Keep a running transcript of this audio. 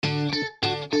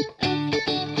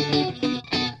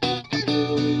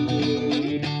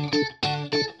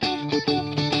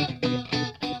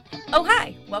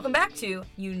to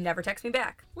You Never Text Me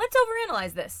Back. Let's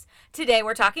overanalyze this. Today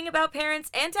we're talking about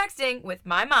parents and texting with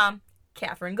my mom,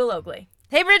 Catherine Galogli.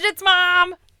 Hey, Bridget's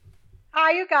mom.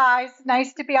 Hi, you guys.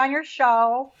 Nice to be on your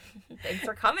show. Thanks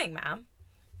for coming, Mom.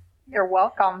 You're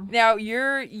welcome. Now,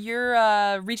 you're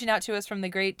reaching out to us from the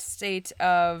great state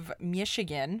of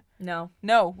Michigan. No,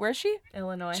 Where's she?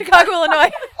 Illinois. Chicago,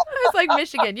 Illinois. It's like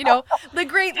Michigan, the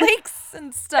Great Lakes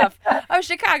and stuff. Oh,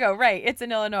 Chicago, right. It's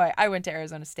in Illinois. I went to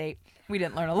Arizona State. We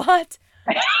didn't learn a lot.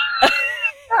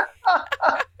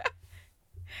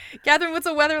 Catherine, what's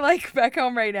the weather like back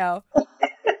home right now?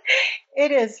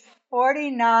 It is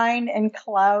 49 and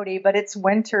cloudy, but it's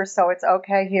winter, so it's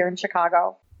okay here in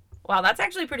Chicago. Wow, that's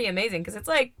actually pretty amazing because it's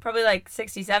probably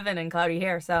 67 and cloudy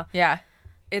here. So yeah,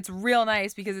 it's real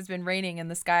nice because it's been raining and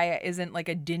the sky isn't like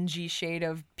a dingy shade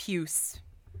of puce.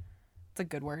 It's a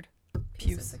good word.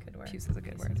 Puce is a good word. Puce is a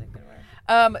good word.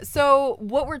 So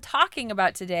what we're talking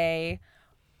about today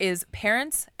is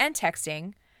parents and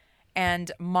texting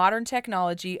and modern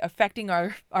technology affecting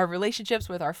our relationships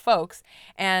with our folks.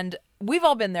 And we've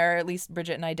all been there, at least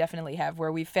Bridget and I definitely have,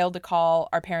 where we failed to call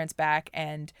our parents back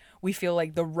and we feel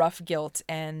like the rough guilt.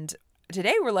 And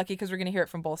today we're lucky because we're going to hear it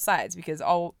from both sides, because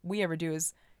all we ever do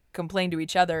is complain to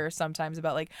each other sometimes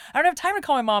about I don't have time to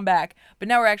call my mom back. But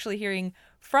now we're actually hearing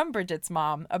from Bridget's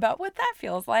mom about what that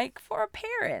feels like for a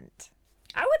parent.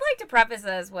 I would like to preface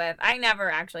this with, I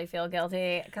never actually feel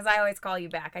guilty because I always call you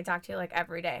back. I talk to you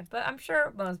every day, but I'm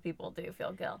sure most people do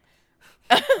feel guilt.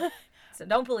 So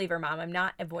don't believe her, Mom. I'm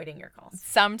not avoiding your calls.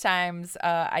 Sometimes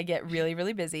I get really,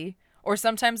 really busy, or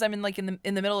sometimes I'm in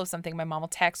in the middle of something. My mom will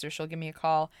text or she'll give me a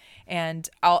call, and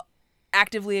I'll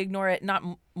actively ignore it, not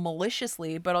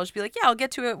maliciously, but I'll just be like, yeah, I'll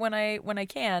get to it when I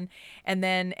can, and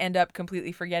then end up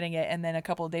completely forgetting it. And then a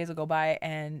couple of days will go by,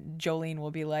 and Jolene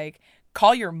will be like,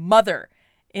 "Call your mother,"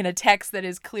 in a text that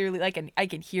is clearly I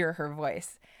can hear her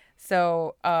voice.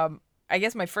 So I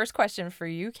guess my first question for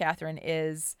you, Catherine,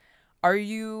 is, Are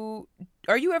you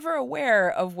ever aware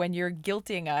of when you're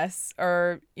guilting us,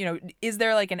 or, is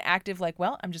there an active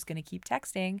well, I'm just going to keep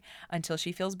texting until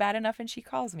she feels bad enough and she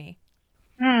calls me?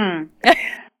 I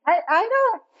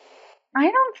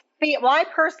don't feel, well, I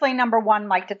personally, number one,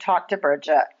 like to talk to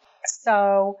Bridget.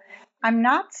 So I'm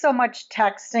not so much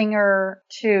texting her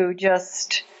to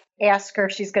just ask her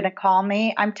if she's going to call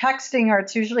me. I'm texting her.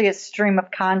 It's usually a stream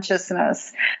of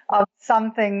consciousness of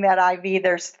something that I've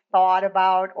either thought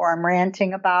about, or I'm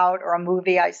ranting about, or a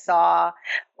movie I saw,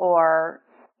 or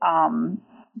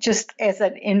just as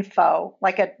an info,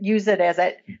 use it as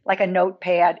a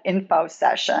notepad info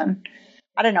session.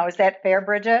 I don't know. Is that fair,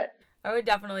 Bridget? I would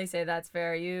definitely say that's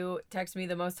fair. You text me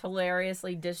the most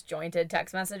hilariously disjointed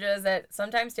text messages that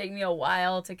sometimes take me a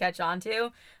while to catch on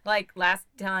to. Like last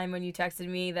time when you texted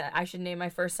me that I should name my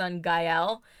first son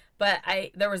Gael, but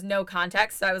there was no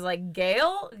context. So I was like,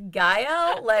 Gael?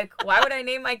 Why would I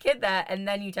name my kid that? And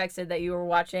then you texted that you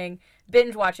were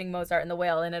binge watching Mozart and the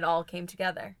Whale, and it all came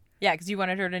together. Yeah, because you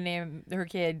wanted her to name her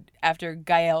kid after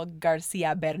Gael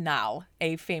Garcia Bernal,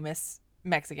 a famous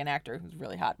Mexican actor who's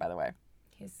really hot, by the way.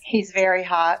 He's very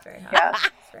hot. Very hot. Yeah.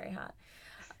 He's very hot.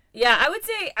 Yeah, I would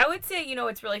say,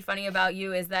 what's really funny about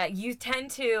you is that you tend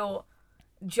to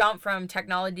jump from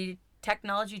technology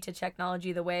to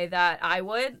technology the way that I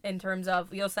would, in terms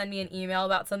of you'll send me an email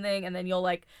about something and then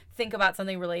you'll think about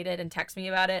something related and text me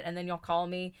about it, and then you'll call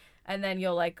me and then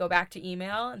you'll go back to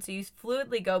email. And so you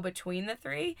fluidly go between the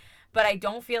three, but I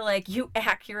don't feel like you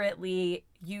accurately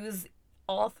use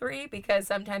all three, because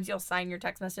sometimes you'll sign your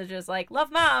text messages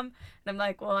love mom, and I'm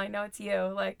like, well, I know it's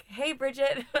you, hey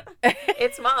Bridget,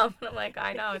 it's mom, and I'm like,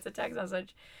 I know it's a text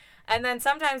message. And then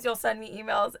sometimes you'll send me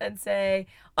emails and say,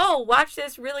 oh, watch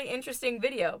this really interesting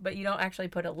video, but you don't actually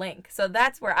put a link. So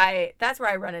that's where I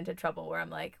run into trouble, where I'm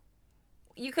like,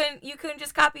 you can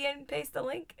just copy and paste the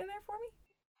link in there for me.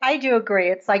 I do agree.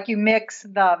 It's like you mix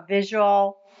the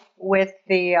visual with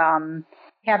the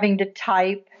having to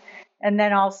type. And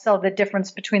then also the difference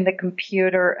between the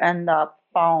computer and the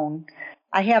phone.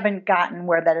 I haven't gotten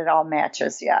where that it all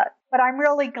matches yet. But I'm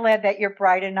really glad that you're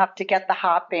bright enough to get the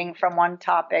hopping from one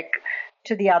topic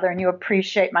to the other, and you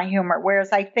appreciate my humor.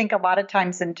 Whereas I think a lot of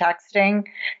times in texting,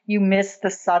 you miss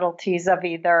the subtleties of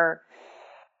either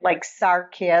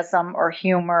sarcasm or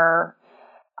humor.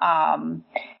 And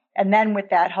then with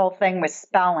that whole thing with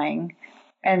spelling,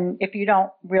 and if you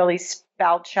don't really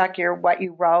spell check what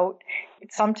you wrote,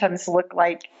 it sometimes look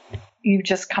like you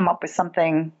just come up with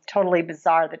something totally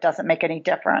bizarre that doesn't make any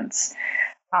difference.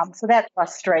 So that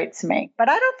frustrates me. But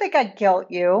I don't think I guilt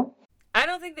you. I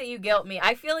don't think that you guilt me.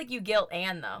 I feel like you guilt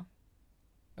Anne, though.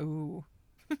 Ooh.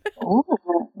 Ooh.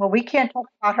 Well, we can't talk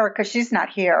about her because she's not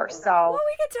here. So. Well,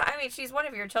 we could talk. I mean, she's one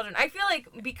of your children. I feel like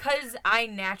because I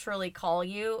naturally call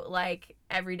you like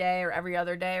every day or every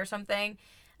other day or something,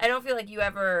 I don't feel like you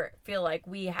ever feel like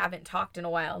we haven't talked in a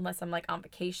while unless I'm like on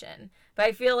vacation. But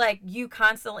I feel like you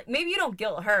constantly, maybe you don't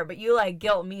guilt her, but you like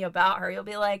guilt me about her. You'll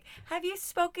be like, have you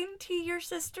spoken to your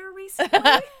sister recently?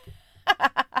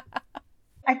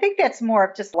 I think that's more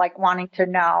of just like wanting to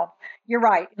know. You're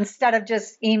right. Instead of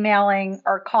just emailing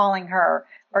or calling her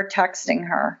or texting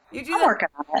her. I'm working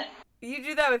on it. You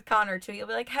do that with Connor too. You'll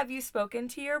be like, have you spoken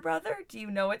to your brother? Do you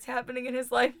know what's happening in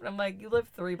his life? And I'm like, you live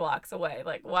 3 blocks away.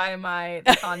 Like, why am I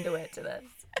the conduit to this?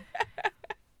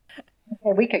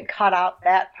 Okay, we could cut out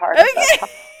that part. Okay.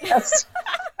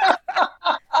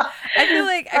 I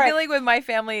feel like with my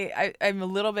family, I'm a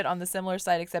little bit on the similar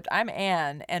side, except I'm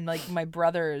Anne, and like my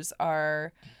brothers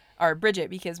are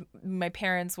Bridget, because my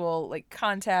parents will like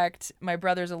contact my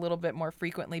brothers a little bit more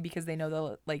frequently because they know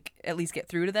they'll like at least get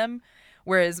through to them.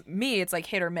 Whereas me, it's like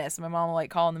hit or miss. My mom will like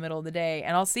call in the middle of the day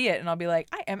and I'll see it and I'll be like,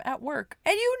 I am at work.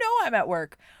 And you know I'm at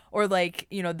work. Or like,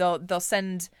 you know, they'll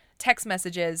send text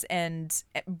messages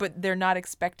but they're not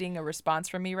expecting a response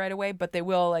from me right away. But they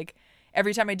will, like,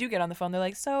 every time I do get on the phone, they're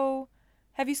like, so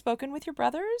have you spoken with your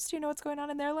brothers? Do you know what's going on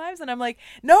in their lives? And I'm like,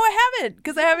 no, I haven't,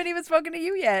 because I haven't even spoken to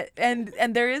you yet. And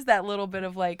there is that little bit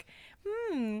of like,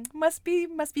 must be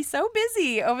so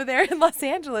busy over there in Los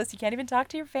Angeles. You can't even talk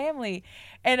to your family.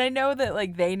 And I know that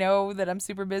like they know that I'm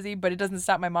super busy, but it doesn't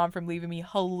stop my mom from leaving me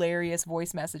hilarious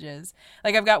voice messages.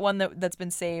 Like I've got one that's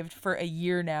been saved for a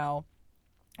year now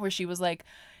where she was like,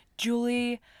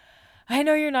 Julie, I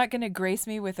know you're not going to grace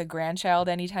me with a grandchild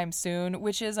anytime soon,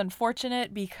 which is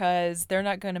unfortunate because they're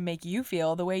not going to make you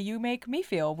feel the way you make me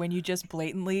feel when you just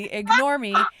blatantly ignore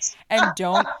me and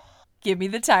don't give me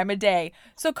the time of day.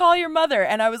 So call your mother.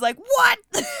 And I was like, what?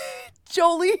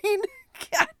 Jolene?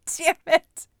 God damn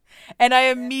it. And I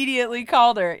immediately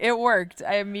called her. It worked.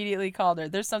 I immediately called her.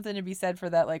 There's something to be said for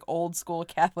that like old school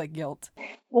Catholic guilt.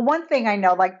 Well, one thing I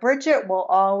know, like Bridget will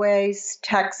always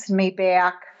text me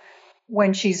back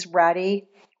when she's ready.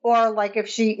 Or like it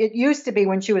used to be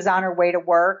when she was on her way to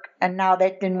work, and now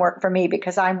that didn't work for me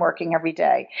because I'm working every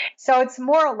day. So it's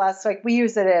more or less like we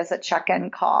use it as a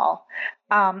check-in call.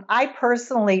 I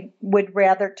personally would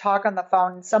rather talk on the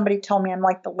phone. Somebody told me I'm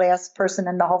like the last person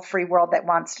in the whole free world that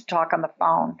wants to talk on the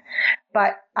phone.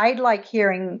 But I like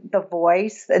hearing the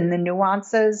voice and the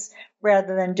nuances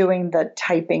rather than doing the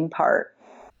typing part.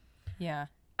 Yeah.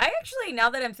 I actually,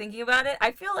 now that I'm thinking about it,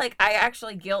 I feel like I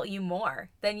actually guilt you more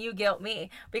than you guilt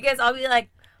me. Because I'll be like,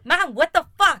 Mom, what the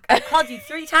fuck? I called you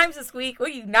 3 times this week. What,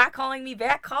 are you not calling me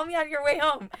back? Call me on your way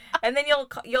home. And then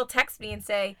you'll text me and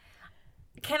say,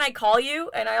 can I call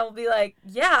you? And I'll be like,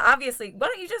 yeah, obviously. Why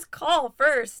don't you just call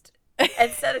first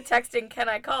instead of texting, can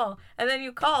I call? And then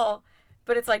you call,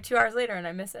 but it's like 2 hours later and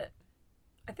I miss it.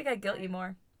 I think I guilt you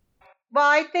more. Well,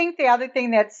 I think the other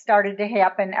thing that started to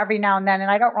happen every now and then,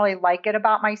 and I don't really like it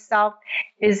about myself,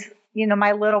 is, you know,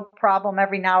 my little problem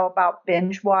every now about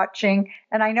binge watching.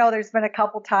 And I know there's been a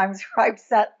couple times where I've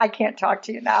said, I can't talk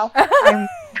to you now.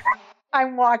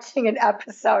 I'm watching an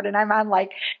episode and I'm on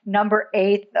like number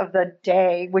 8 of the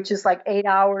day, which is like 8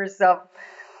 hours of,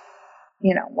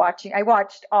 you know, watching. I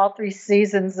watched all 3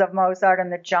 seasons of Mozart in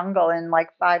the Jungle in like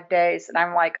 5 days. And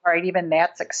I'm like, all right, even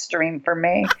that's extreme for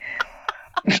me.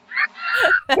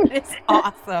 That is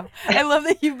awesome. I love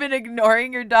that you've been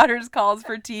ignoring your daughter's calls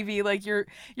for TV. Like you're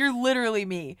literally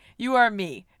me. You are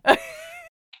me. So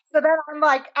then I'm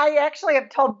like, I actually have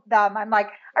told them, I'm like,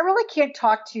 I really can't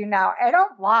talk to you now. I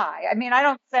don't lie. I mean, I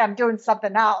don't say I'm doing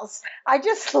something else. I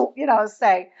just, you know,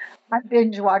 say I'm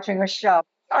binge watching a show.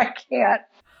 I can't.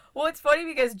 Well, it's funny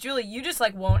because, Julie, you just,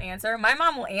 like, won't answer. My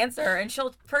mom will answer, and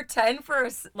she'll pretend for,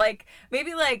 like,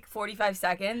 maybe, like, 45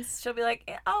 seconds. She'll be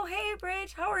like, oh, hey,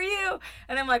 Bridge, how are you?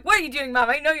 And I'm like, what are you doing, Mom?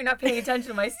 I know you're not paying attention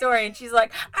to my story. And she's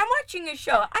like, I'm watching a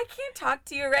show. I can't talk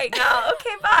to you right now.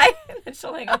 Okay, bye. And then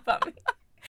she'll hang up on me.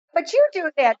 But you do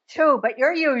that, too. But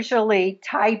you're usually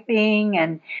typing,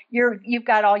 and you've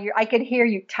got all your, I can hear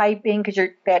you typing because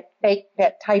you're that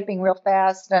typing real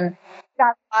fast, and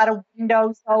got a lot of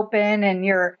windows open, and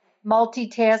you're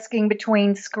multitasking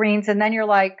between screens, and then you're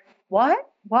like, what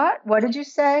did you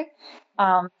say?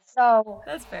 So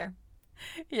that's fair.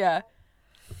 Yeah.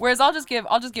 Whereas I'll just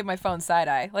give my phone side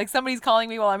eye. Like somebody's calling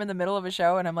me while I'm in the middle of a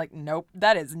show and I'm like, nope,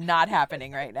 that is not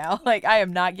happening right now. Like I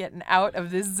am not getting out of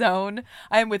this zone.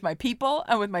 I am with my people.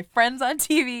 I'm with my friends on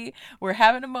TV. We're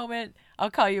having a moment.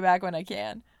 I'll call you back when I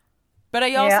can. But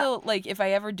I also like if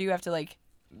I ever do have to like,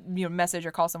 you know, message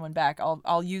or call someone back,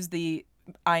 I'll use the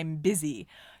I'm busy,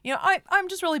 you know, I'm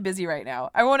just really busy right now.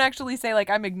 I won't actually say like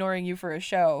I'm ignoring you for a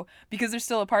show, because there's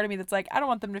still a part of me that's like, I don't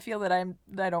want them to feel that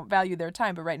I don't value their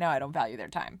time, but right now I don't value their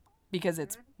time because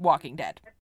it's Walking Dead.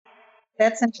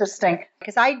 That's interesting,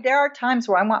 because there are times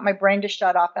where I want my brain to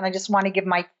shut off and I just want to give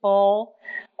my full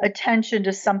attention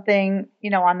to something,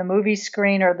 you know, on the movie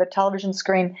screen or the television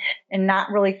screen, and not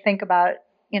really think about,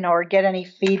 you know, or get any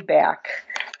feedback.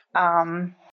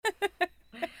 What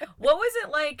was it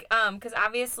like? Because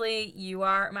obviously you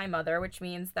are my mother, which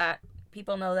means that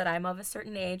people know that I'm of a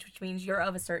certain age, which means you're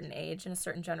of a certain age in a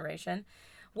certain generation.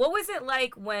 What was it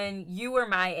like when you were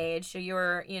my age? So you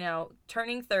were, you know,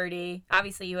 turning 30.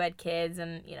 Obviously you had kids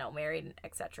and, you know, married,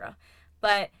 etc.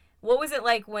 But what was it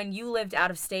like when you lived out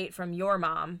of state from your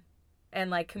mom, and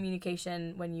like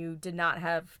communication when you did not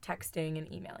have texting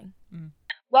and emailing?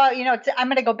 Well, you know, I'm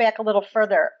going to go back a little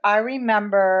further. I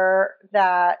remember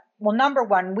that, well, number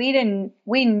one,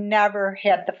 we never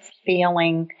had the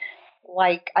feeling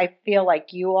like I feel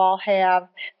like you all have,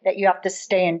 that you have to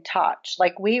stay in touch.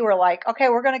 Like, we were like, okay,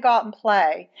 we're going to go out and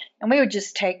play, and we would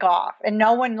just take off, and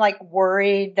no one like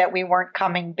worried that we weren't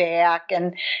coming back.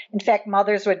 And in fact,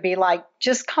 mothers would be like,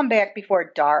 just come back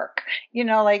before dark. You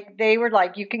know, like they were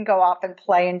like, you can go off and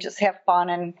play and just have fun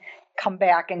and come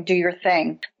back and do your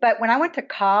thing. But when I went to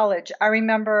college, I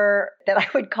remember that I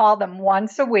would call them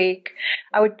once a week.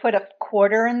 I would put a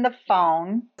quarter in the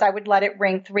phone. I would let it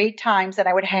ring 3 times and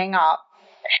I would hang up.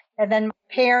 And then my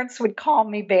parents would call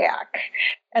me back.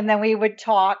 And then we would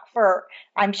talk for,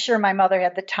 I'm sure my mother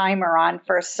had the timer on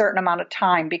for a certain amount of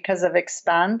time because of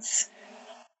expense.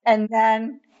 And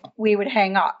then we would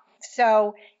hang up.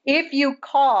 So if you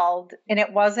called and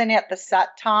it wasn't at the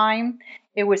set time,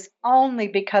 it was only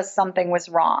because something was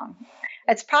wrong.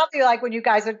 It's probably like when you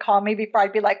guys would call me before,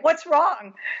 I'd be like, what's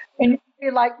wrong? And you'd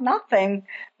be like, nothing.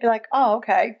 Be like, oh,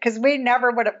 okay. Because we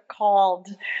never would have called.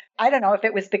 I don't know if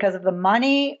it was because of the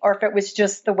money or if it was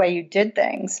just the way you did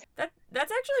things.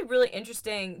 That's actually really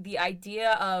interesting. The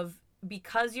idea of,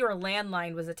 because your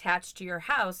landline was attached to your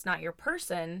house, not your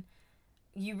person,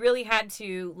 you really had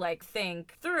to like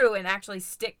think through and actually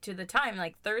stick to the time.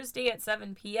 Like Thursday at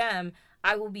 7 p.m.,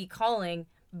 I will be calling,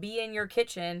 be in your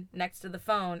kitchen next to the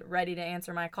phone, ready to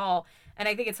answer my call. And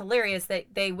I think it's hilarious that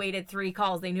they waited 3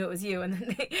 calls. They knew it was you,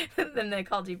 and then they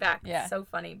called you back. Yeah. It's so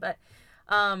funny. But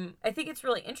I think it's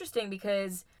really interesting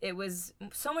because it was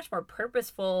so much more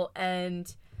purposeful,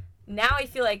 and now I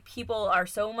feel like people are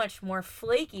so much more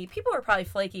flaky. People were probably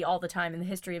flaky all the time in the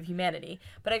history of humanity,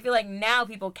 but I feel like now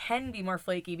people can be more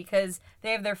flaky because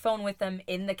they have their phone with them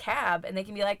in the cab, and they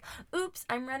can be like, oops,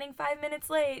 I'm running 5 minutes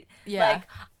late. Yeah. Like,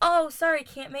 oh, sorry,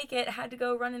 can't make it. Had to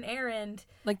go run an errand.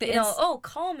 Like oh,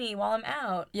 call me while I'm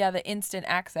out. Yeah, the instant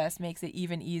access makes it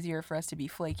even easier for us to be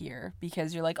flakier,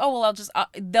 because you're like, oh, well,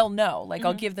 they'll know. Like,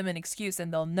 I'll give them an excuse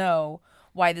and they'll know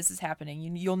why this is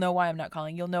happening. You'll know why I'm not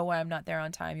calling. You'll know why I'm not there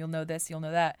on time. You'll know this, you'll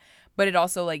know that. But it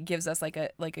also like gives us an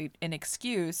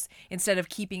excuse, instead of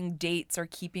keeping dates or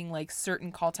keeping like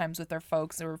certain call times with our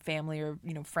folks or family or,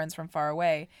 you know, friends from far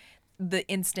away. The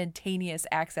instantaneous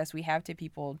access we have to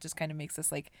people just kind of makes us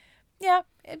like, yeah,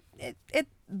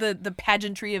 the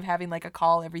pageantry of having like a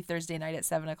call every Thursday night at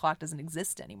 7:00 doesn't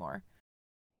exist anymore.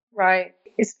 Right.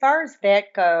 As far as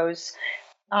that goes,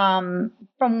 from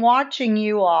watching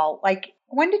you all, like,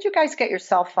 when did you guys get your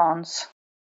cell phones?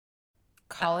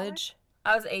 College.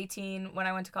 I was 18 when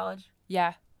I went to college. Yeah,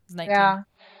 I was 19. Yeah.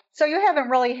 So you haven't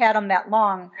really had them that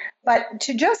long, but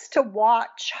to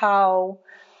watch how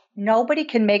nobody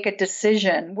can make a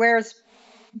decision, whereas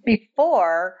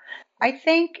before, I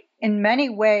think in many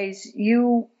ways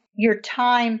your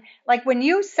time, like when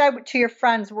you said to your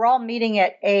friends, we're all meeting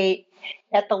at 8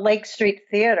 at the Lake Street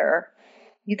Theater,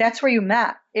 that's where you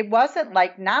met. It wasn't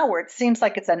like now where it seems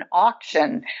like it's an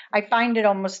auction. I find it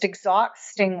almost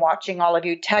exhausting watching all of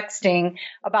you texting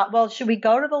about, well, should we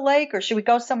go to the lake or should we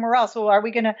go somewhere else? Well, are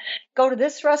we going to go to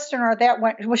this restaurant or that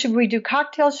one? Well, should we do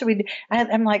cocktails? Should we?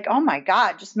 I'm like, oh my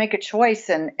God, just make a choice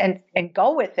and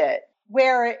go with it.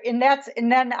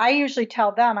 And then I usually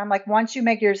tell them, I'm like, once you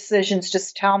make your decisions,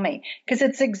 just tell me, because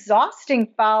it's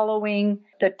exhausting following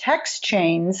the text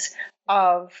chains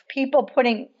of people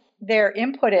putting their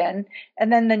input in.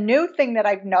 And then the new thing that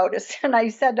I've noticed, and I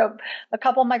said to a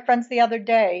couple of my friends the other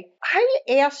day, I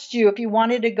asked you if you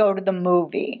wanted to go to the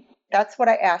movie. That's what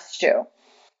I asked you.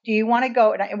 Do you want to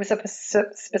go? And it was a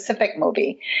specific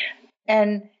movie.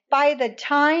 And by the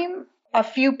time a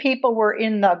few people were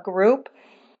in the group,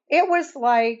 it was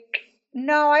like,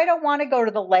 no, I don't want to go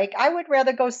to the lake. I would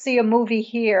rather go see a movie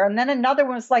here. And then another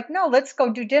one was like, no, let's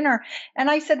go do dinner. And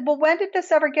I said, well, when did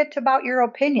this ever get to about your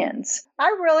opinions?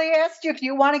 I really asked you if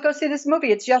you want to go see this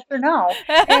movie. It's yes or no.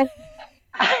 And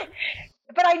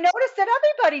But I noticed that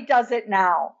everybody does it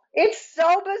now. It's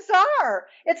so bizarre.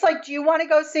 It's like, do you want to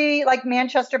go see like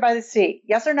Manchester by the Sea?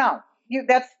 Yes or no?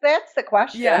 That's the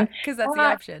question. Yeah, because that's the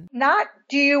option. Not,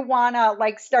 do you want to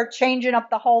like start changing up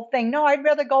the whole thing? No, I'd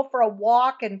rather go for a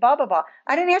walk and blah, blah, blah.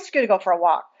 I didn't ask you to go for a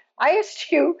walk. I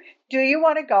asked you, do you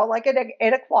want to go like at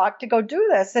 8 o'clock to go do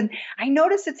this? And I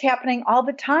notice it's happening all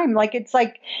the time. Like, it's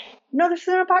like, no, this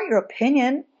isn't about your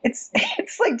opinion. It's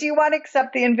like, do you want to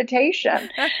accept the invitation?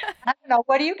 I don't know.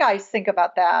 What do you guys think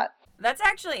about that? That's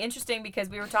actually interesting because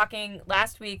we were talking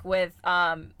last week with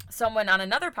someone on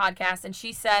another podcast, and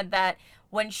she said that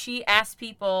when she asked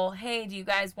people, hey, do you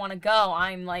guys want to go?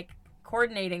 I'm like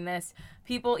coordinating this.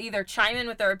 People either chime in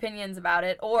with their opinions about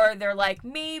it, or they're like,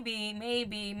 maybe,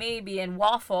 and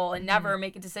waffle and never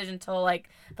make a decision till like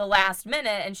the last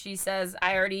minute. And she says,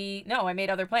 I made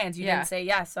other plans. You didn't say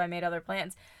yes, so I made other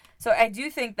plans. So I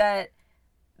do think that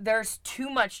there's too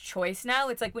much choice now.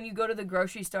 It's like when you go to the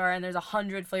grocery store and there's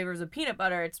 100 flavors of peanut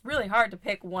butter, it's really hard to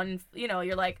pick one.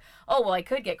 You're like, oh, well, I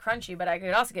could get crunchy, but I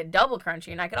could also get double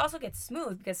crunchy, and I could also get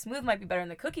smooth, because smooth might be better than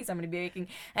the cookies I'm going to be making,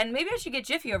 and maybe I should get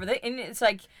Jiffy over there. And it's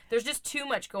like there's just too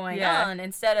much going on,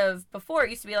 instead of before it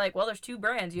used to be like, well, there's 2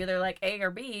 brands. You either like A or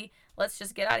B. Let's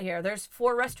just get out of here. There's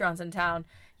 4 restaurants in town.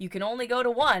 You can only go to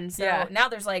one. So now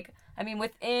there's like,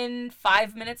 within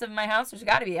 5 minutes of my house, there's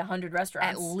got to be 100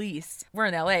 restaurants. At least. We're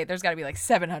in LA. There's got to be like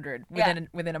 700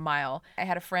 within a mile. I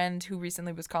had a friend who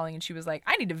recently was calling, and she was like,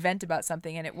 I need to vent about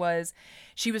something. And it was,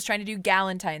 she was trying to do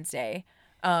Galentine's Day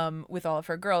with all of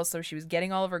her girls. So she was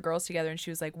getting all of her girls together, and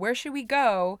she was like, where should we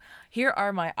go? Here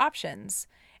are my options.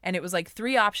 And it was like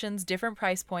 3 options, different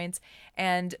price points.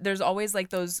 And there's always like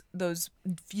those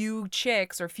few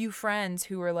chicks or few friends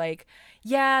who are like,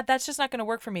 yeah, that's just not going to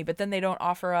work for me. But then they don't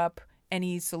offer up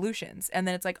any solutions. And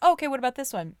then it's like, oh, okay, what about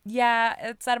this one? Yeah,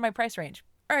 it's out of my price range.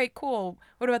 All right, cool.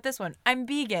 What about this one? I'm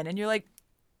vegan. And you're like,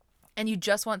 and you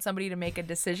just want somebody to make a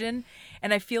decision.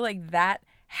 And I feel like that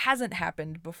hasn't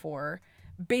happened before,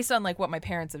 based on like what my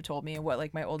parents have told me and what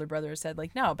like my older brother has said.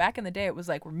 Like, no, back in the day it was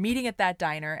like, we're meeting at that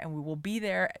diner and we will be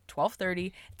there at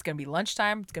 12:30. It's gonna be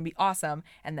lunchtime. It's gonna be awesome,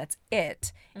 and that's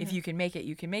it. If you can make it,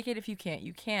 you can make it. If you can't,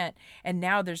 you can't. And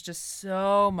now there's just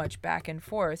so much back and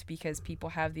forth because people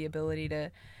have the ability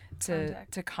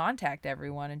to contact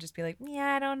everyone and just be like,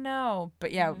 yeah, I don't know.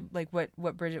 But yeah, like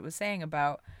what Bridget was saying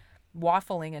about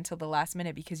waffling until the last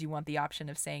minute because you want the option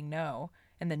of saying no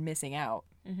and then missing out.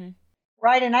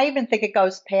 Right, and I even think it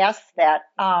goes past that.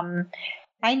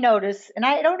 I notice, and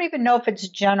I don't even know if it's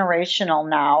generational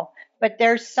now, but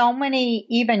there's so many,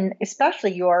 even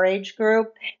especially your age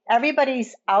group,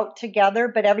 everybody's out together,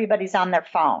 but everybody's on their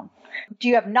phone. Do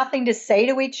you have nothing to say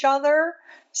to each other?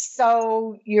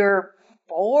 So you're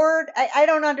bored? I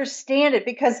don't understand it,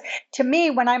 because to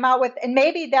me, when I'm out with, and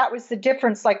maybe that was the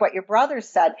difference, like what your brother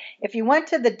said, if you went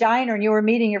to the diner and you were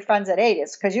meeting your friends at 8,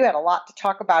 it's because you had a lot to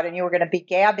talk about and you were going to be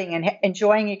gabbing and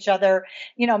enjoying each other,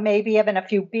 maybe having a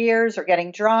few beers or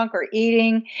getting drunk or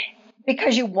eating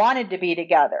because you wanted to be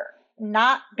together.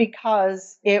 Not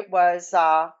because it was,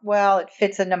 it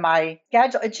fits into my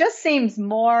schedule. It just seems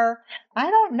more, I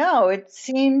don't know, it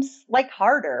seems like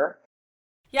harder.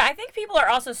 Yeah, I think people are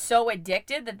also so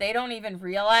addicted that they don't even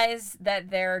realize that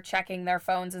they're checking their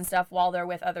phones and stuff while they're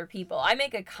with other people. I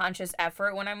make a conscious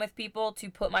effort when I'm with people to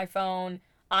put my phone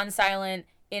on silent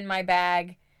in my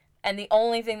bag, and the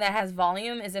only thing that has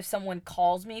volume is if someone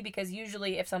calls me, because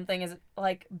usually if something is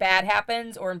like bad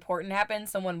happens or important happens,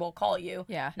 someone will call you,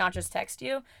 not just text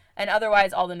you. And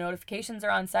otherwise all the notifications are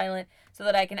on silent so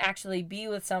that I can actually be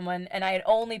with someone. And I'd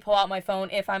only pull out my phone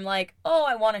if I'm like, oh,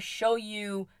 I want to show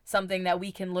you something that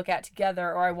we can look at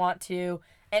together, or I want to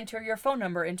enter your phone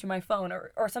number into my phone,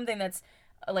 or something that's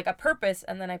like a purpose,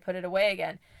 and then I put it away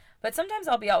again. But sometimes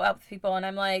I'll be out with people and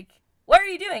I'm like, what are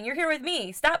you doing? You're here with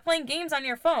me. Stop playing games on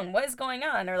your phone. What is going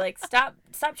on? Or like, stop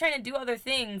trying to do other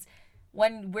things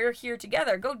when we're here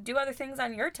together. Go do other things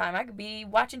on your time. I could be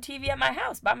watching TV at my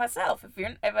house by myself if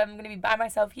I'm going to be by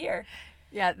myself here.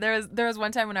 Yeah, there was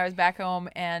one time when I was back home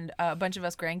and a bunch of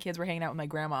us grandkids were hanging out with my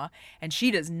grandma, and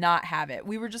she does not have it.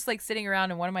 We were just like sitting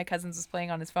around and one of my cousins was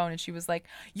playing on his phone and she was like,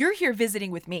 you're here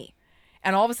visiting with me.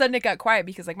 And all of a sudden it got quiet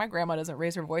because like my grandma doesn't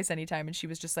raise her voice anytime, and she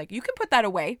was just like, you can put that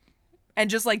away. And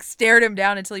just like stared him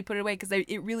down until he put it away, because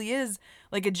it really is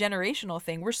like a generational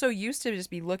thing. We're so used to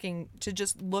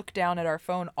just look down at our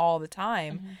phone all the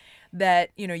time that,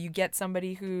 you get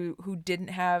somebody who didn't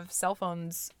have cell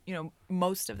phones,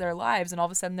 most of their lives, and all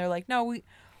of a sudden they're like, no,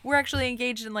 we're actually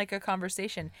engaged in like a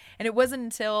conversation. And it wasn't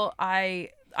until I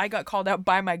got called out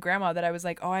by my grandma that I was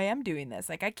like, oh, I am doing this.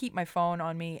 Like I keep my phone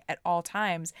on me at all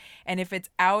times. And if it's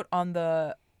out on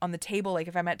the table, like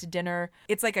if I'm out to dinner,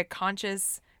 it's like a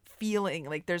conscious feeling,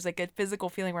 like there's like a physical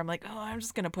feeling where I'm like, oh, I'm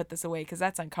just going to put this away because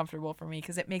that's uncomfortable for me,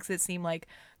 because it makes it seem like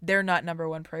they're not number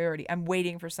one priority. I'm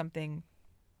waiting for something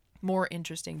more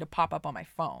interesting to pop up on my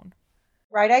phone.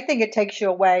 Right. I think it takes you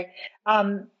away.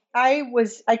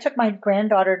 I took my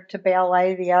granddaughter to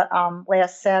ballet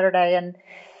last Saturday, and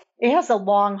it has a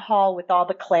long hall with all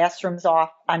the classrooms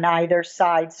off on either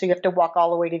side. So you have to walk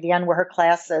all the way to the end where her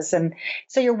class is. And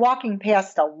so you're walking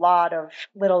past a lot of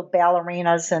little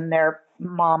ballerinas and their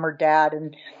mom or dad.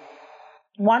 And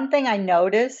one thing I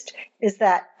noticed is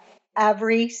that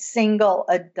every single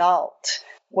adult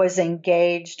was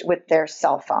engaged with their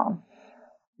cell phone.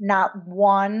 Not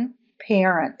one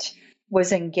parent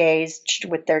was engaged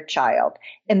with their child.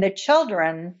 And the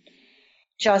children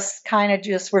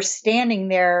just were standing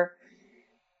there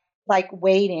like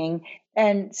waiting.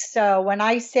 And so when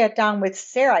I sat down with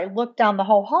Sarah, I looked down the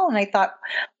whole hall and I thought,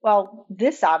 well,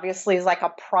 this obviously is like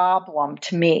a problem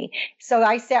to me. So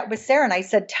I sat with Sarah and I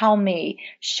said, show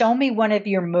me one of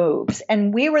your moves.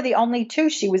 And we were the only two.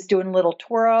 She was doing little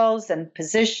twirls and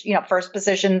position, first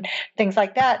position, things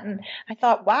like that. And I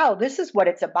thought, wow, this is what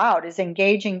it's about, is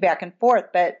engaging back and forth.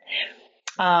 But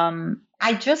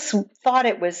I just thought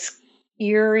it was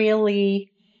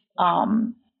eerily,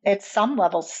 at some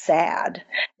level, sad.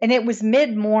 And it was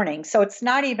mid-morning, so it's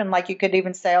not even like you could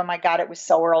even say, oh my God, it was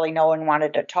so early, no one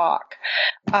wanted to talk.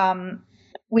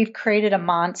 We've created a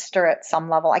monster at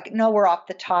some level. I know we're off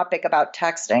the topic about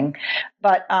texting,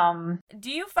 but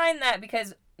do you find that,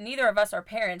 because neither of us are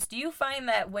parents, do you find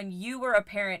that when you were a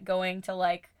parent going to,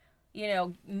 like,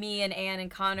 me and Ann and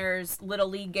Connor's Little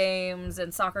League games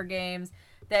and soccer games,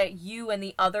 that you and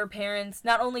the other parents,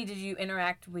 not only did you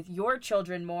interact with your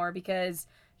children more because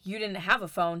you didn't have a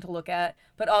phone to look at,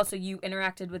 but also you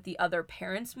interacted with the other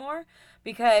parents more?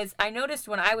 Because I noticed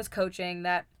when I was coaching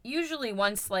that usually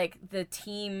once, like, the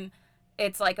team,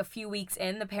 it's like a few weeks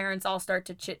in, the parents all start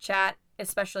to chit chat,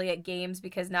 especially at games,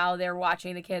 because now they're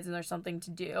watching the kids and there's something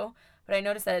to do. But I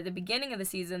noticed that at the beginning of the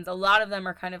seasons, a lot of them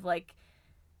are kind of like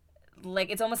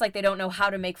it's almost like they don't know how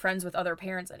to make friends with other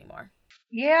parents anymore.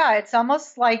 Yeah, it's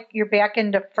almost like you're back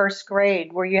into first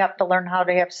grade where you have to learn how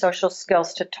to have social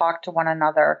skills to talk to one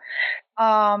another.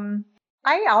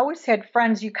 I always had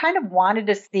friends, you kind of wanted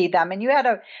to see them, and you had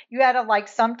to like,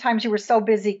 sometimes you were so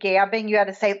busy gabbing, you had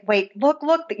to say, wait, look,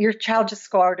 your child just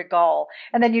scored a goal.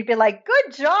 And then you'd be like,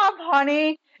 good job,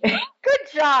 honey.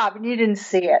 Good job. And you didn't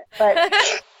see it. But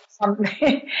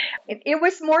it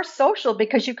was more social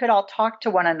because you could all talk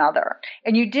to one another,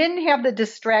 and you didn't have the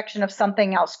distraction of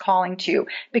something else calling to you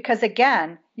because,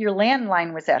 again, your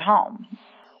landline was at home.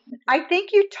 I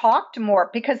think you talked more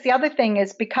because the other thing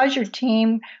is, because your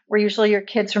team were usually your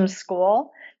kids from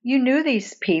school, you knew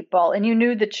these people and you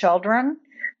knew the children.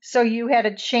 So you had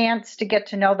a chance to get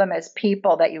to know them as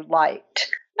people that you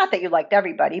liked. Not that you liked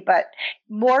everybody, but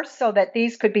more so that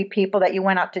these could be people that you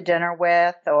went out to dinner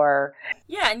with or...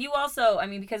 Yeah, and you also,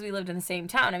 because we lived in the same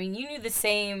town, you knew the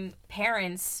same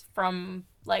parents from,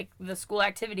 like, the school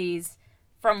activities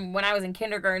from when I was in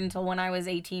kindergarten until when I was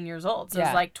 18 years old. So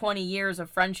It's like 20 years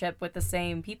of friendship with the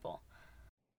same people.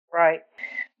 Right.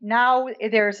 Now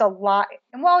there's a lot.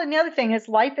 Well, and the other thing is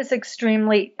life is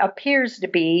appears to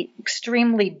be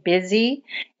extremely busy,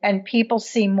 and people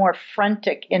seem more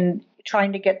frantic in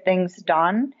trying to get things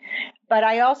done. But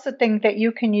I also think that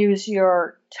you can use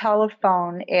your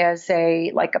telephone as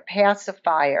a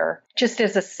pacifier. Just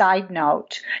as a side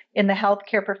note, in the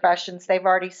healthcare professions, they've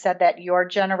already said that your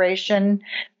generation,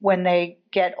 when they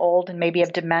get old and maybe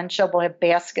have dementia, will have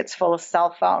baskets full of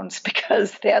cell phones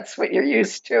because that's what you're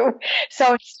used to.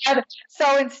 So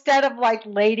instead of like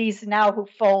ladies now who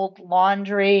fold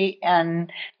laundry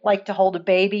and like to hold a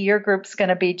baby, your group's going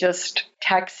to be just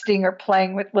texting or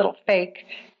playing with little fake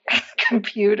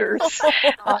computers.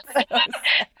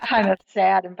 Kind of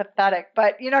sad and pathetic,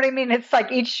 but you know what I mean? It's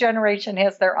like each generation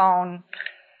has their own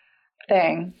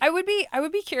thing. I would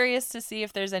be curious to see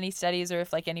if there's any studies or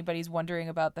if like anybody's wondering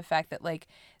about the fact that like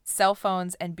cell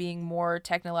phones and being more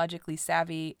technologically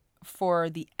savvy for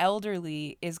the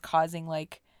elderly is causing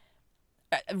like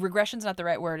regression's not the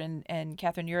right word, and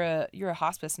Catherine, you're a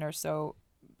hospice nurse, so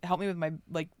help me with my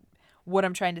like what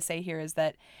I'm trying to say here is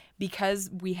that because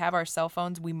we have our cell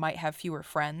phones, we might have fewer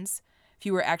friends,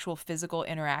 fewer actual physical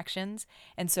interactions.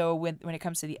 And so when it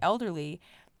comes to the elderly,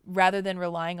 rather than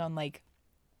relying on like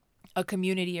a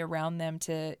community around them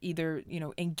to either,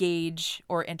 engage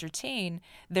or entertain,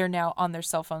 they're now on their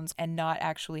cell phones and not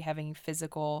actually having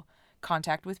physical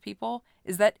contact with people.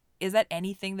 Is that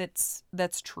anything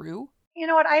that's true? You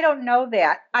know what? I don't know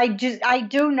that. I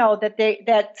do know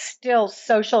that still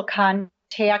social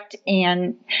contact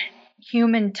and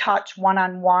human touch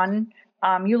one-on-one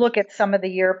You look at some of the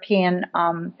European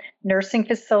nursing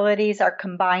facilities are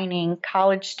combining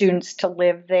college students to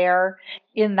live there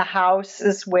in the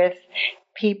houses with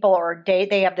people, or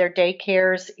they have their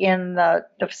daycares in the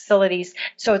facilities,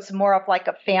 so it's more of like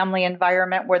a family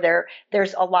environment where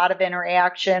there's a lot of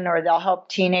interaction, or they'll help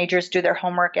teenagers do their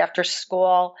homework after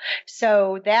school.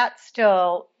 So that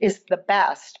still is the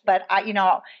best. But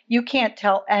you can't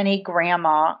tell any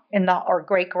grandma or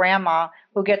great grandma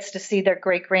who gets to see their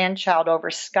great grandchild over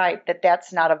Skype that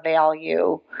that's not a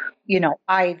value,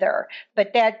 either.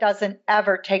 But that doesn't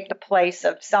ever take the place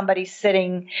of somebody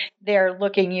sitting there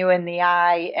looking you in the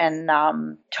eye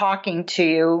and talking to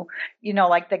you.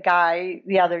 Like the guy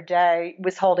the other day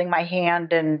was holding my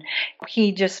hand, and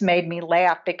he just made me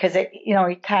laugh because he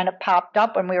kind of popped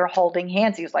up when we were holding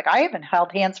hands. He was like, I haven't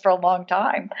held hands for a long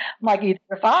time. I'm like, either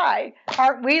have I.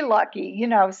 Aren't we lucky?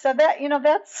 So that,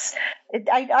 that's,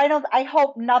 I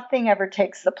hope nothing ever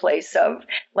takes the place of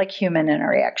like human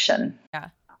interaction. Yeah.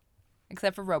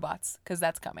 Except for robots, because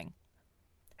that's coming.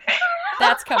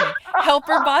 That's coming.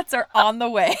 Helper bots are on the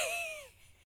way.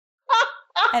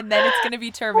 And then it's going to be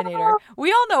Terminator.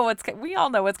 We all know what's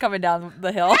coming down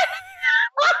the hill.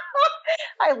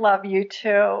 I love you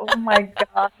too. Oh my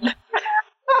God.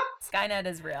 Skynet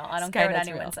is real. I don't care what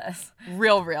anyone says.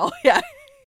 Real. Yeah.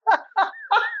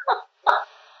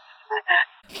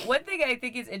 One thing I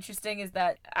think is interesting is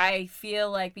that I feel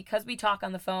like because we talk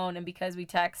on the phone and because we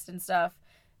text and stuff,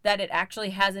 that it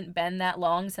actually hasn't been that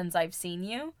long since I've seen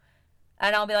you.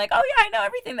 And I'll be like, oh yeah, I know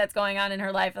everything that's going on in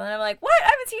her life. And then I'm like, what? I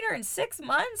haven't seen her in 6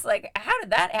 months? Like, how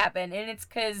did that happen? And it's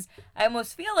because I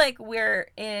almost feel like we're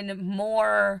in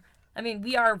more,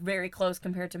 we are very close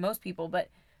compared to most people, but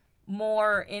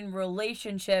more in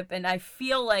relationship. And I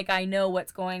feel like I know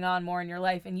what's going on more in your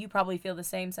life. And you probably feel the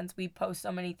same since we post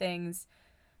so many things,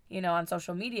 on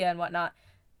social media and whatnot,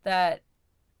 but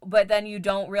then you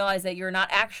don't realize that you're not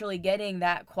actually getting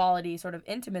that quality sort of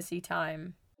intimacy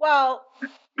time. Well,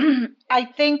 I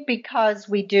think because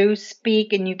we do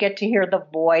speak and you get to hear the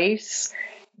voice,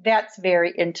 that's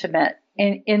very intimate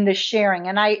in the sharing.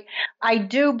 And I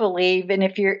do believe, and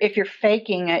if you're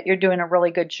faking it, you're doing a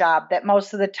really good job, that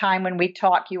most of the time when we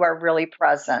talk, you are really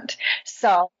present.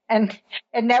 So, and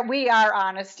that we are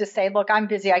honest to say, look, I'm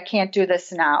busy, I can't do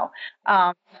this now.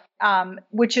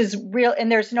 Which is real,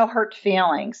 and there's no hurt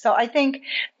feelings. So I think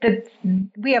that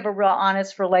we have a real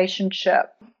honest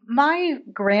relationship. My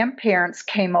grandparents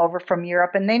came over from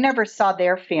Europe, and they never saw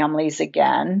their families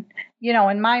again.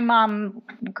 And my mom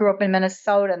grew up in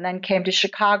Minnesota and then came to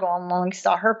Chicago and only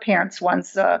saw her parents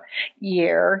once a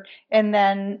year. And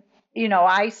then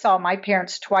I saw my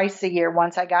parents twice a year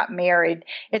once I got married.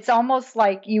 It's almost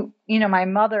like my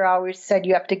mother always said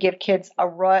you have to give kids a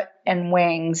root and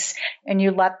wings, and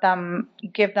you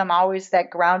give them always that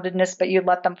groundedness, but you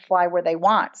let them fly where they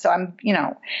want. So I'm,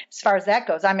 as far as that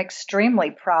goes, I'm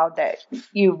extremely proud that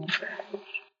you've,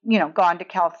 gone to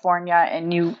California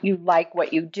and you like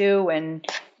what you do and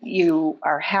you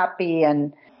are happy,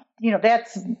 and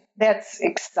that's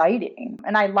exciting.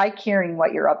 And I like hearing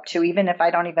what you're up to, even if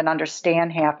I don't even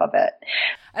understand half of it.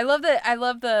 I love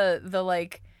the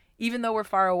like, even though we're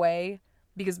far away,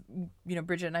 because,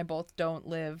 Bridget and I both don't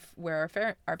live where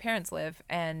our parents live.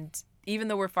 And even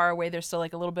though we're far away, there's still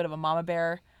like a little bit of a mama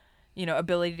bear,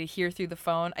 ability to hear through the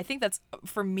phone. I think that's,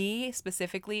 for me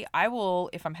specifically, I will,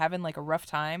 if I'm having like a rough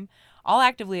time, I'll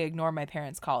actively ignore my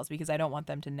parents' calls because I don't want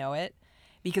them to know it.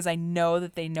 Because I know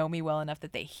that they know me well enough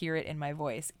that they hear it in my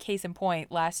voice. Case in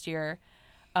point, last year,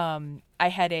 I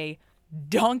had a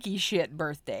donkey shit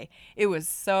birthday. It was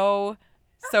so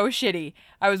shitty.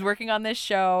 I was working on this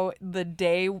show. The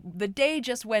day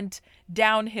just went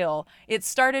downhill. It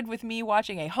started with me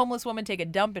watching a homeless woman take a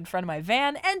dump in front of my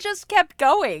van and just kept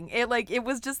going. It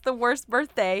was just the worst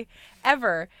birthday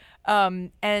ever.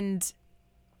 And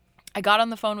I got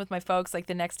on the phone with my folks like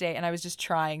the next day, and I was just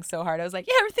trying so hard. I was like,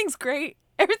 yeah, everything's great.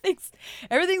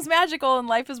 Everything's magical and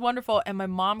life is wonderful. And my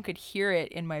mom could hear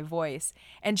it in my voice.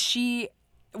 And she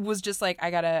was just like, I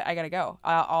gotta go.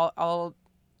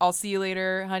 I'll see you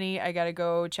later, honey. I gotta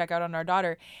go check out on our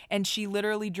daughter. And she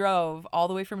literally drove all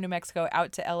the way from New Mexico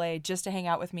out to LA just to hang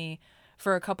out with me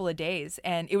for a couple of days.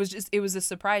 And it was a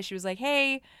surprise. She was like,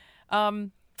 hey,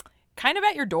 kind of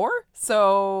at your door.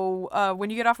 So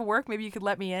when you get off of work, maybe you could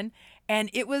let me in.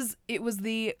 And it was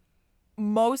the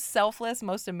most selfless,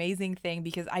 most amazing thing,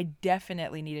 because I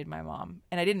definitely needed my mom.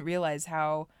 And I didn't realize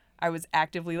how I was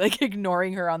actively like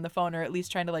ignoring her on the phone, or at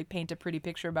least trying to like paint a pretty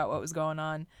picture about what was going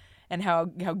on and how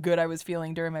good I was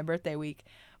feeling during my birthday week.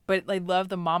 But I love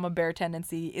the mama bear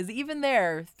tendency is even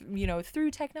there,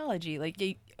 through technology. Like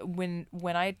when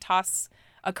I toss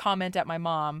a comment at my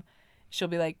mom, she'll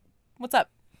be like, What's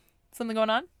up? Something going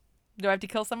on? Do I have to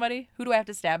kill somebody? Who do I have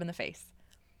to stab in the face?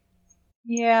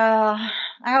 Yeah,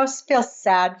 I always feel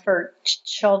sad for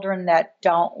children that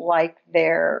don't like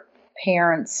their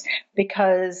parents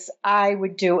because I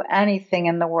would do anything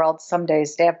in the world some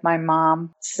days to have my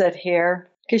mom sit here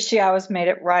because she always made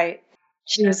it right.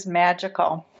 She was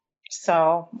magical.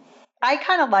 So I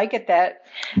kind of like it that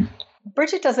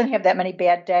Bridget doesn't have that many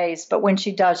bad days, but when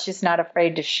she does, she's not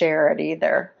afraid to share it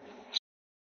either.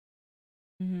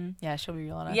 Mm-hmm. Yeah, she'll be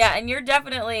real honest. Yeah, and you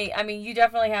definitely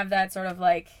have that sort of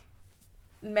like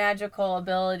magical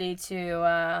ability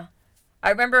to I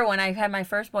remember when I had my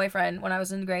first boyfriend when I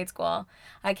was in grade school.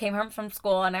 I came home from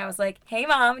school and I was like, "Hey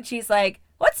mom," and she's like,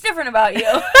 "What's different about you?"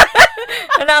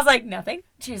 And I was like, "Nothing."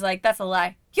 She's like, "That's a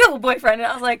lie. You have a boyfriend." And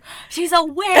I was like, "She's a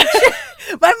witch."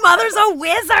 My mother's a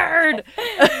wizard.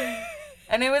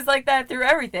 And it was like that through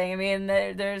everything. I mean,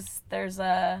 there's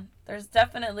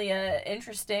definitely a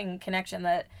interesting connection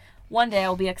that one day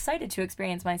I'll be excited to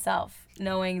experience myself,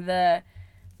 knowing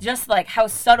just like how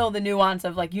subtle the nuance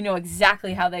of like, you know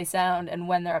exactly how they sound and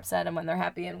when they're upset and when they're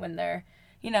happy and when they're,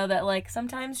 you know, that like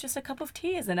sometimes just a cup of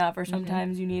tea is enough or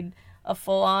sometimes you need a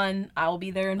full on, I'll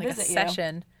be there and like visit a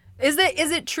session. Is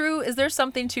it true? Is there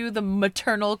something to the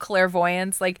maternal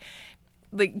clairvoyance? Like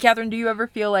Catherine, do you ever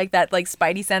feel like that, like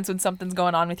spidey sense when something's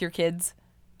going on with your kids?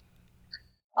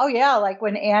 Oh yeah, like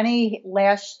when Annie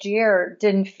last year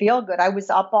didn't feel good, I was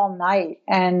up all night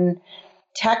and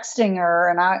texting her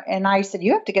and I said,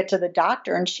 "You have to get to the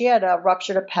doctor," and she had a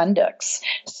ruptured appendix.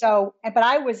 So, but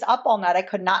I was up all night. I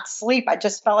could not sleep. I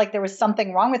just felt like there was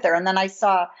something wrong with her. And then I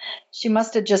saw she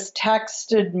must have just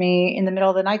texted me in the middle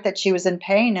of the night that she was in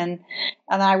pain. And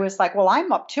I was like, well,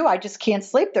 I'm up too. I just can't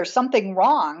sleep. There's something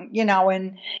wrong, you know,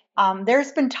 and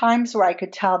there's been times where I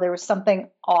could tell there was something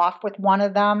off with one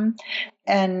of them.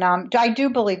 And I do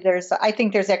believe I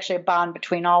think there's actually a bond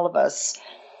between all of us.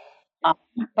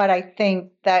 But I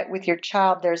think that with your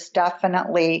child, there's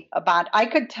definitely a bond. I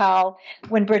could tell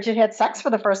when Bridget had sex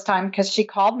for the first time because she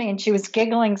called me and she was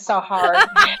giggling so hard.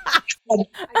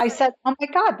 I said, "Oh my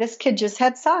God, this kid just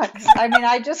had sex." I mean,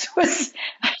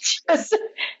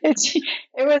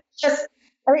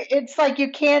 it's like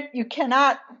you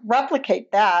cannot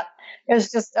replicate that. It was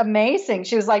just amazing.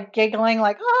 She was like giggling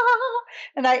like, "Ah,"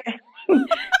 and I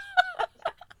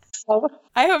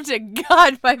hope to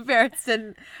God my parents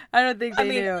didn't. I don't think they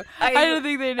knew. I don't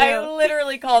think they knew. I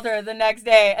literally called her the next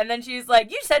day, and then she's like,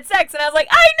 "You said sex," and I was like,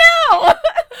 "I know."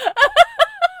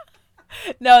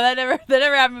 No, that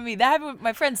never happened to me. That happened with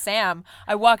my friend Sam.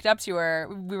 I walked up to her.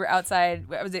 We were outside.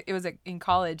 It was in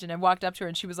college, and I walked up to her,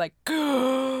 and she was like,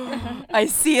 "I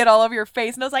see it all over your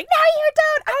face," and I was like, "No, you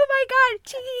don't! Oh my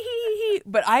God!"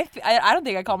 But I don't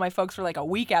think I called my folks for like a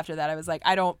week after that. I was like,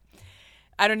 I don't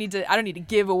need to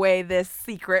give away this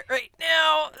secret right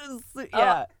now.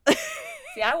 Yeah. Oh.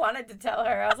 See, I wanted to tell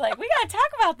her. I was like, "We gotta talk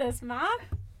about this, Mom."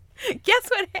 Guess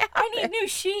what happened? I need new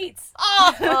sheets.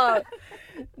 Oh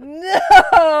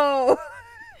no!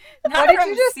 Not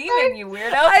from semen, you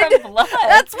weirdo. From blood.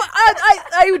 That's what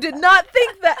I did not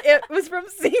think that it was from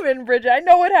semen, Bridget. I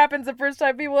know what happens the first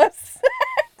time people have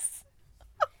sex.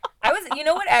 You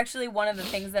know what? Actually, one of the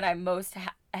things that I'm most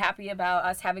happy about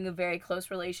us having a very close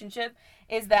relationship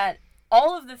is that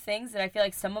all of the things that I feel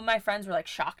like some of my friends were like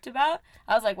shocked about,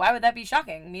 I was like, why would that be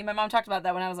shocking? Me and my mom talked about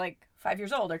that when I was like 5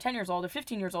 years old or 10 years old or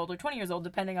 15 years old or 20 years old,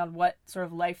 depending on what sort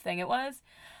of life thing it was.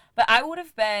 But I would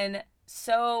have been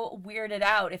so weirded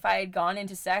out if I had gone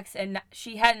into sex and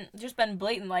she hadn't just been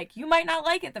blatant like, you might not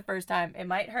like it the first time. It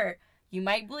might hurt. You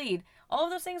might bleed. All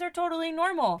of those things are totally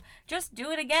normal. Just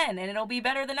do it again and it'll be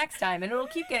better the next time and it'll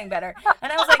keep getting better.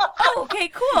 And I was like, oh, okay,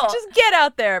 cool. Just get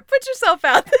out there. Put yourself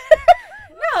out there.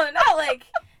 No, not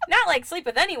like sleep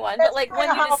with anyone, but like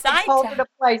when you decide to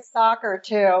play soccer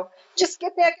too. Just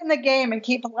get back in the game and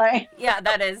keep playing. Yeah,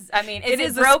 that is. I mean, it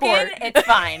is broken? It's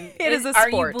fine. It is a sport.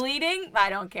 sport. Are you bleeding? I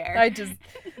don't care. I just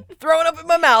throw it up in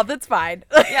my mouth. It's fine.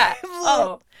 Yeah.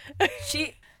 Oh,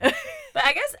 But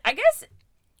I guess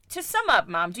to sum up,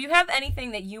 Mom, do you have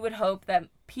anything that you would hope that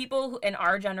people in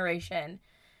our generation,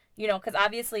 you know, because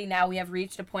obviously now we have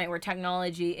reached a point where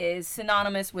technology is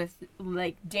synonymous with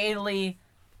like daily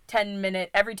 10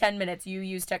 minutes you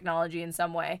use technology in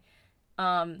some way.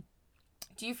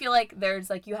 Do you feel like there's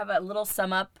like you have a little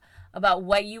sum up about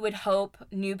what you would hope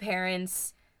new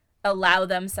parents allow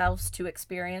themselves to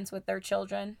experience with their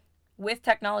children with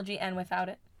technology and without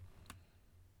it?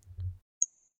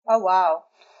 Oh, wow.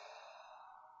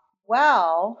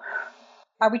 Well,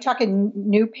 are we talking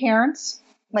new parents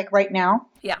like right now?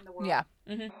 Yeah. Yeah.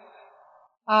 Mm-hmm.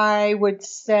 I would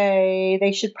say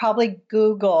they should probably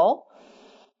Google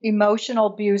emotional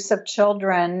abuse of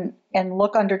children and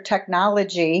look under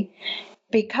technology,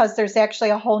 because there's actually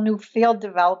a whole new field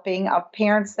developing of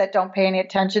parents that don't pay any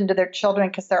attention to their children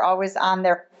because they're always on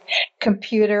their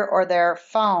computer or their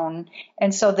phone.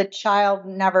 And so the child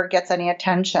never gets any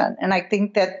attention. And I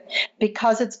think that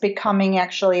because it's becoming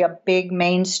actually a big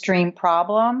mainstream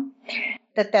problem,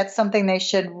 that's something they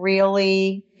should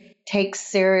really take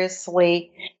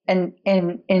seriously and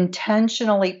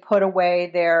intentionally put away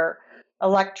their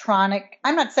electronic.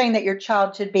 I'm not saying that your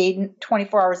child should be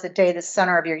 24 hours a day the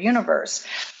center of your universe,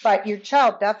 but your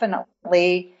child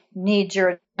definitely needs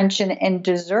your attention and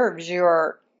deserves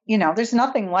your, there's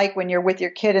nothing like when you're with your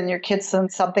kid and your kid's saying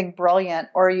something brilliant,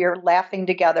 or you're laughing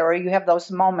together, or you have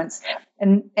those moments.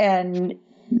 And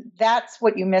that's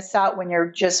what you miss out when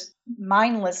you're just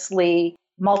mindlessly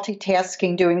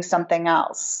multitasking, doing something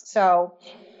else. So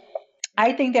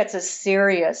I think that's a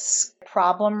serious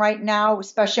problem right now,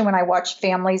 especially when I watch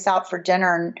families out for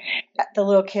dinner and the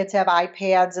little kids have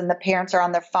iPads and the parents are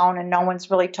on their phone and no one's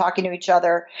really talking to each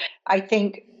other. I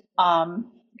think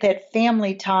that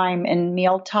family time and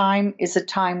meal time is a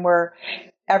time where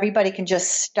everybody can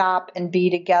just stop and be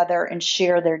together and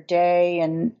share their day.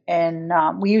 And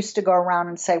we used to go around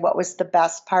and say, what was the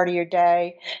best part of your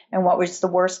day and what was the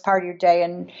worst part of your day,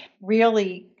 and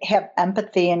really have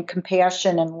empathy and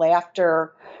compassion and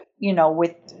laughter,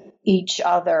 with each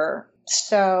other.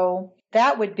 So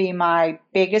that would be my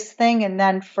biggest thing. And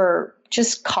then for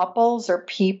just couples or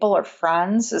people or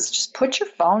friends is just put your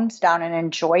phones down and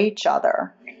enjoy each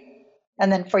other.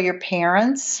 And then for your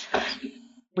parents,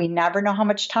 we never know how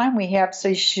much time we have, so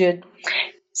you should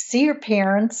see your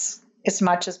parents as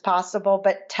much as possible,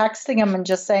 but texting them and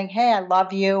just saying, hey, I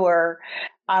love you, or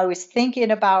I was thinking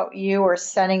about you, or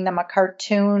sending them a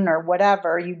cartoon or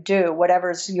whatever you do,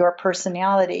 whatever's your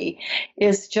personality,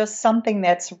 is just something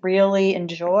that's really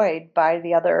enjoyed by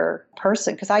the other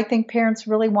person. Because I think parents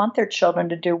really want their children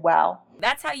to do well.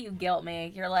 That's how you guilt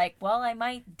me. You're like, well, I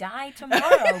might die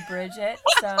tomorrow, Bridget,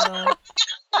 so...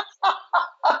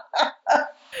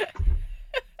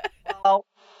 Well,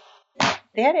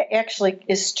 that actually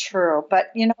is true, but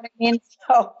you know what I mean?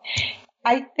 So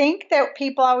I think that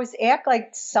people always act like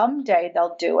someday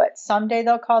they'll do it. Someday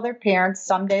they'll call their parents.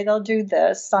 Someday they'll do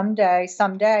this. Someday.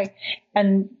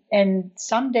 And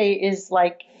someday is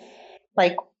like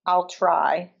I'll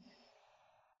try.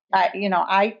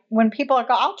 When people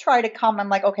go, I'll try to come, I'm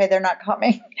like, okay, they're not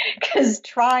coming, because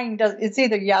trying it's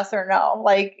either yes or no.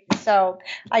 So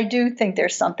I do think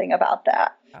there's something about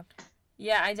that.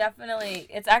 Yeah,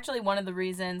 it's actually one of the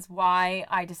reasons why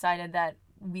I decided that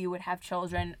we would have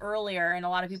children earlier. And a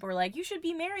lot of people were like, you should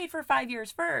be married for 5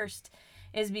 years first,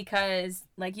 is because,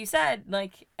 like you said,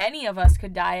 any of us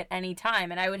could die at any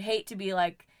time. And I would hate to be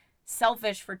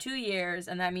selfish for 2 years.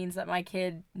 And that means that my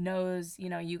kid knows,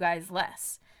 you guys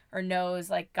less, or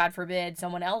knows, God forbid,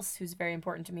 someone else who's very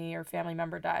important to me or family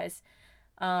member dies.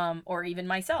 Or even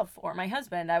myself or my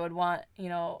husband. I would want,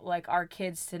 our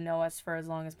kids to know us for as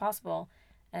long as possible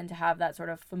and to have that sort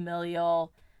of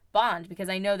familial bond, because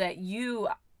I know that you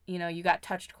got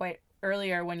touched quite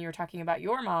earlier when you were talking about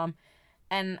your mom,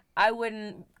 and I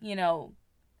wouldn't, and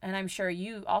I'm sure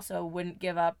you also wouldn't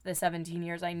give up the 17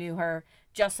 years I knew her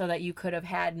just so that you could have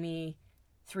had me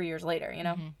 3 years later,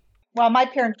 Mm-hmm. Well, my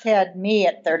parents had me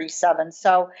at 37,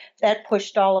 so that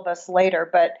pushed all of us later.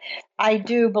 But I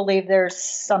do believe there's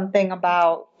something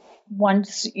about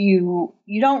once you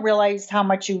don't realize how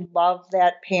much you love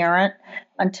that parent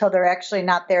until they're actually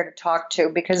not there to talk to.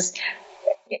 Because,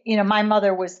 my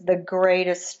mother was the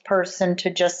greatest person to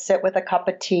just sit with a cup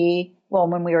of tea. Well,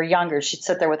 when we were younger, she'd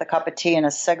sit there with a cup of tea and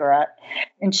a cigarette.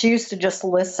 And she used to just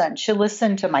listen. She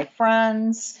listened to my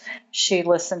friends. She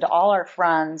listened to all our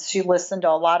friends. She listened to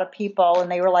a lot of people.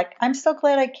 And they were like, I'm so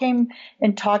glad I came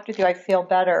and talked with you. I feel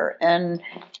better. And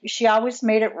she always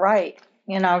made it right.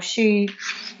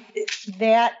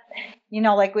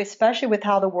 Especially with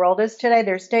how the world is today,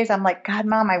 there's days I'm like, God,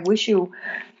 Mom, I wish you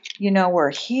we're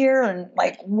here, and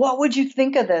what would you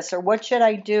think of this, or what should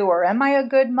I do, or am I a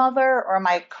good mother, or am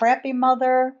I a crappy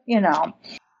mother?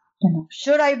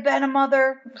 Should I have been a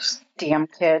mother? Damn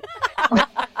kid.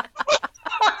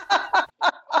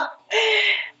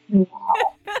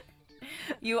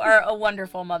 You are a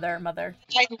wonderful mother.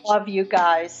 I love you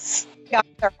guys. You guys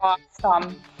are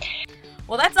awesome.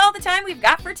 Well, that's all the time we've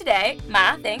got for today.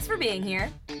 Ma, thanks for being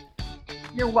here.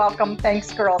 You're welcome.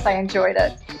 Thanks, girls. I enjoyed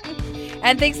it.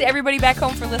 And thanks to everybody back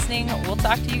home for listening. We'll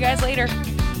talk to you guys later.